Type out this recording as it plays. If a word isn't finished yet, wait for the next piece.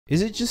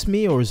Is it just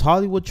me, or is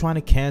Hollywood trying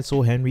to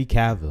cancel Henry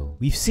Cavill?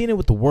 We've seen it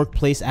with the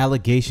workplace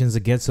allegations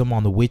against him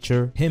on The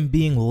Witcher, him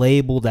being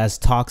labeled as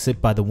toxic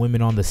by the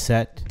women on the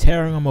set,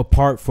 tearing him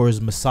apart for his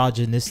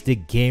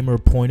misogynistic gamer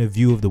point of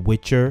view of The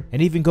Witcher,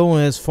 and even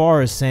going as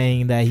far as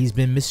saying that he's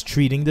been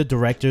mistreating the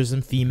directors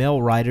and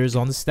female writers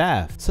on the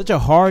staff. Such a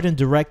hard and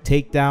direct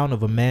takedown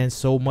of a man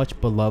so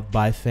much beloved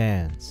by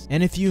fans.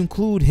 And if you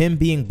include him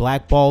being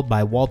blackballed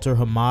by Walter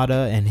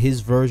Hamada and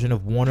his version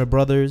of Warner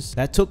Brothers,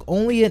 that took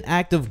only an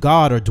act of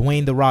God or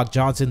Dwayne "The Rock"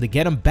 Johnson to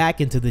get him back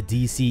into the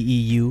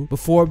DCEU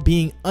before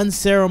being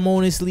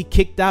unceremoniously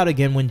kicked out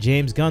again when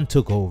James Gunn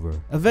took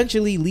over,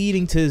 eventually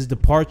leading to his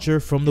departure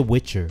from The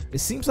Witcher. It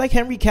seems like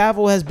Henry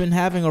Cavill has been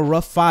having a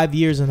rough 5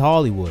 years in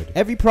Hollywood.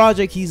 Every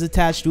project he's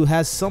attached to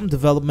has some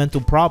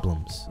developmental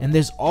problems, and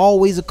there's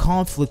always a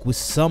conflict with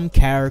some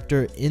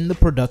character in the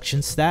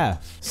production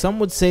staff. Some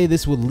would say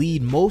this would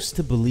lead most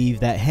to believe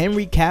that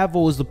Henry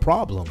Cavill is the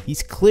problem.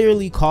 He's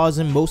clearly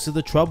causing most of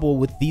the trouble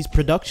with these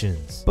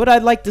productions. But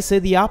I'd like to say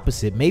the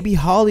opposite. Maybe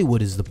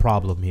Hollywood is the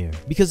problem here,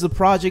 because the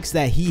projects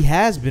that he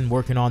has been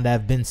working on that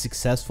have been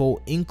successful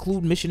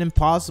include Mission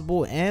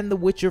Impossible and The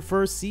Witcher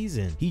first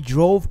season. He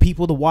drove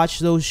people to watch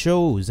those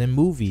shows and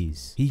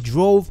movies. He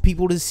drove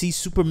people to see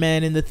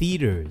Superman in the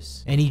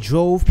theaters, and he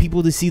drove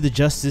people to see the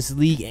Justice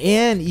League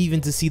and even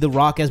to see The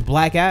Rock as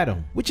Black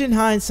Adam, which in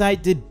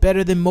hindsight did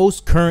better than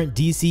most current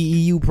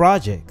DCEU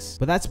projects.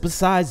 But that's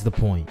besides the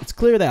point. It's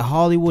clear that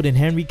Hollywood and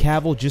Henry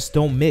Cavill just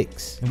don't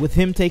mix, and with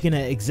him taking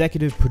an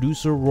executive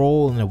producer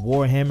role in a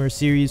Warhammer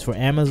series for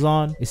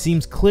Amazon, it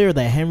seems clear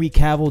that Henry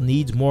Cavill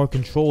needs more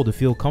control to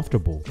feel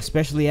comfortable,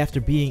 especially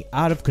after being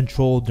out of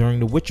control during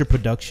The Witcher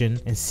production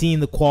and seeing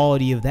the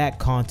quality of that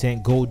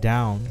content go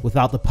down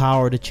without the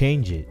power to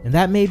change it. And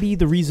that may be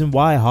the reason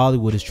why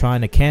Hollywood is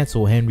trying to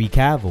cancel Henry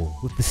Cavill.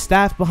 With the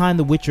staff behind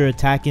The Witcher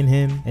attacking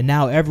him, and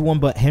now everyone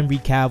but Henry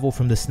Cavill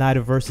from the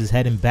Snyderverse is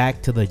heading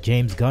back to the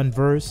James Gunn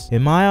verse,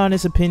 in my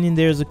honest opinion,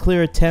 there's a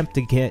clear attempt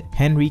to get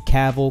Henry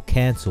Cavill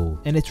canceled.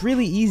 And it's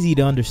really easy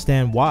to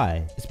understand why.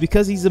 It's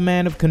because he's a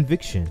man of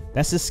conviction.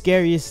 That's the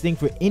scariest thing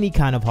for any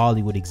kind of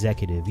Hollywood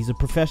executive. He's a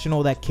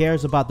professional that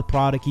cares about the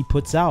product he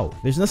puts out.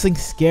 There's nothing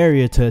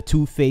scarier to a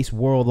two-faced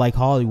world like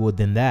Hollywood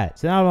than that.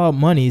 It's not about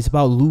money, it's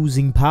about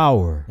losing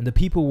power. And the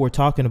people we're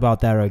talking about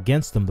that are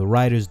against him, the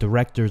writers,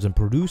 directors, and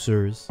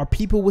producers, are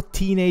people with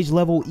teenage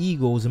level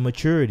egos and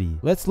maturity.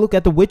 Let's look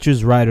at The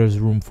Witcher's writers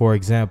room, for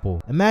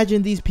example.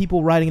 Imagine these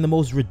people writing the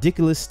most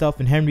ridiculous stuff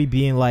and Henry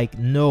being like,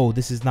 no,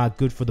 this is not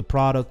good for the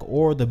product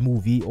or the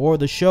movie or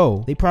the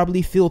show. They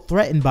probably feel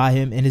threatened by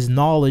him and his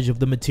knowledge of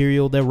the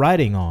material they're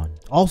writing on.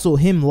 Also,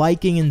 him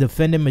liking and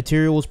defending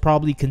material is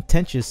probably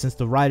contentious since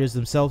the writers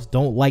themselves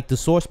don't like the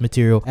source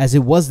material, as it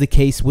was the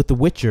case with The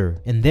Witcher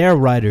in their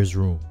writers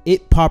room.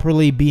 It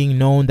popularly being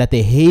known that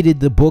they hated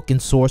the book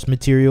and source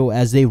material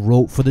as they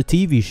wrote for the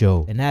TV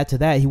show. And add to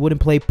that, he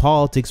wouldn't play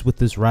politics with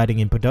this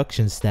writing and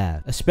production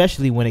staff,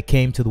 especially when it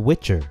came to The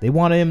Witcher. They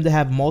wanted him to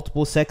have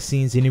multiple sex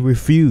scenes and he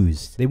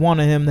refused. They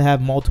wanted him to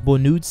have multiple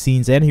nude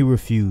scenes and he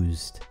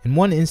refused. In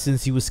one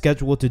instance, he was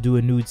scheduled to do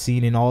a nude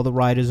scene and all the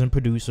writers and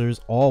producers,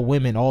 all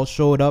women, all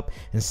showed up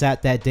and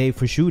sat that day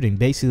for shooting.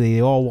 Basically,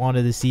 they all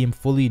wanted to see him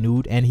fully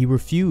nude and he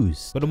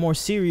refused. But a more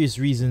serious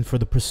reason for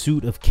the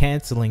pursuit of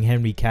canceling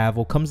Henry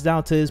Cavill comes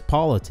down to his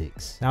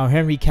politics. Now,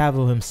 Henry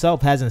Cavill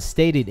himself hasn't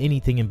stated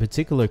anything in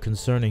particular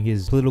concerning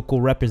his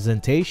political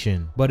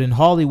representation, but in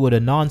Hollywood, a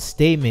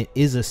non-statement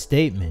is a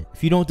statement.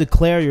 If you don't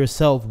declare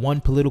yourself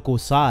one political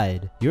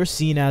side, you're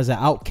seen as an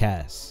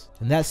outcast.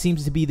 And that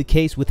seems to be the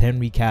case with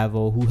Henry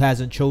Cavill, who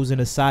hasn't chosen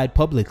a side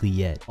publicly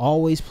yet,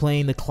 always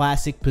playing the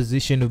classic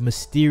position of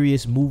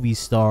mysterious movie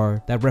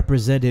star that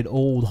represented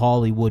old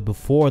Hollywood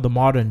before the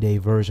modern day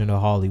version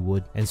of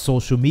Hollywood and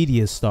social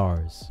media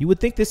stars. You would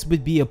think this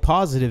would be a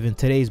positive in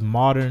today's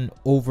modern,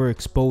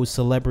 overexposed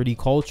celebrity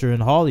culture in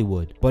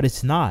Hollywood, but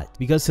it's not,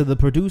 because to the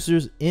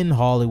producers in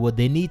Hollywood,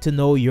 they need to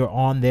know you're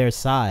on their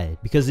side,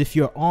 because if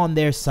you're on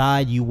their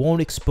side, you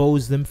won't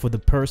expose them for the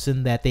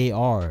person that they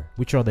are,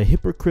 which are the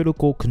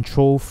hypocritical control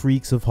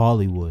freaks of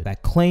Hollywood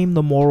that claim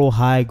the moral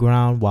high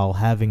ground while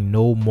having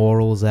no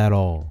morals at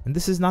all. And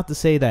this is not to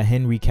say that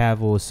Henry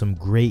Cavill is some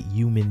great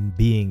human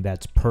being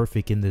that's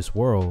perfect in this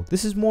world.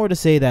 This is more to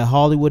say that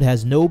Hollywood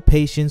has no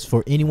patience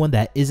for anyone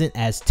that isn't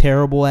as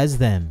terrible as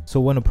them. So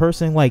when a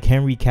person like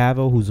Henry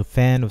Cavill, who's a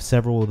fan of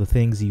several of the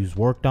things he's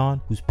worked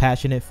on, who's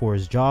passionate for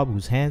his job,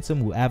 who's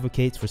handsome, who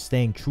advocates for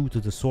staying true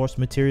to the source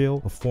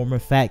material, a former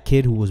fat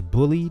kid who was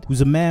bullied, who's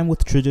a man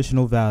with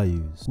traditional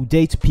values, who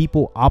dates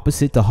people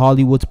opposite to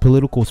Hollywood's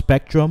political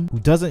spectrum, who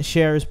doesn't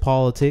share his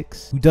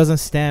politics, who doesn't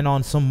stand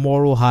on some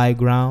moral high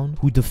ground,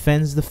 who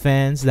defends the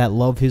fans that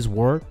love his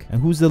work,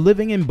 and who's the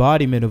living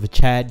embodiment of a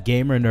Chad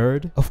gamer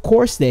nerd, of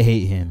course they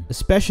hate him,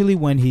 especially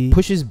when he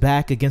pushes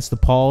back against the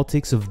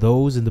politics of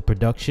those in the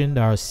production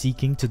that are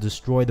seeking to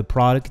destroy the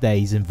product that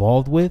he's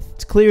involved with.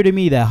 It's clear to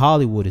me that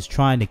Hollywood is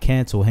trying to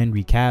cancel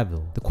Henry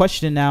Cavill. The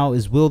question now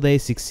is, will they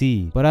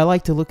succeed? But I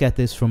like to look at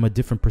this from a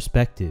different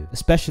perspective,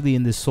 especially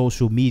in this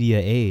social media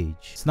age.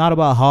 It's not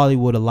about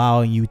Hollywood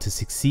allowing you you to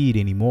succeed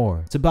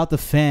anymore. It's about the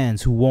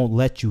fans who won't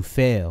let you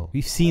fail.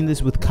 We've seen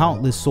this with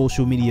countless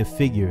social media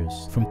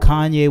figures, from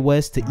Kanye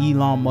West to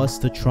Elon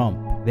Musk to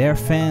Trump. Their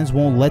fans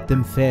won't let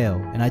them fail,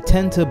 and I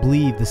tend to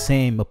believe the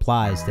same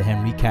applies to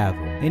Henry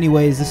Cavill.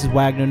 Anyways, this is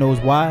Wagner Knows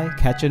Why.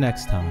 Catch you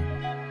next time.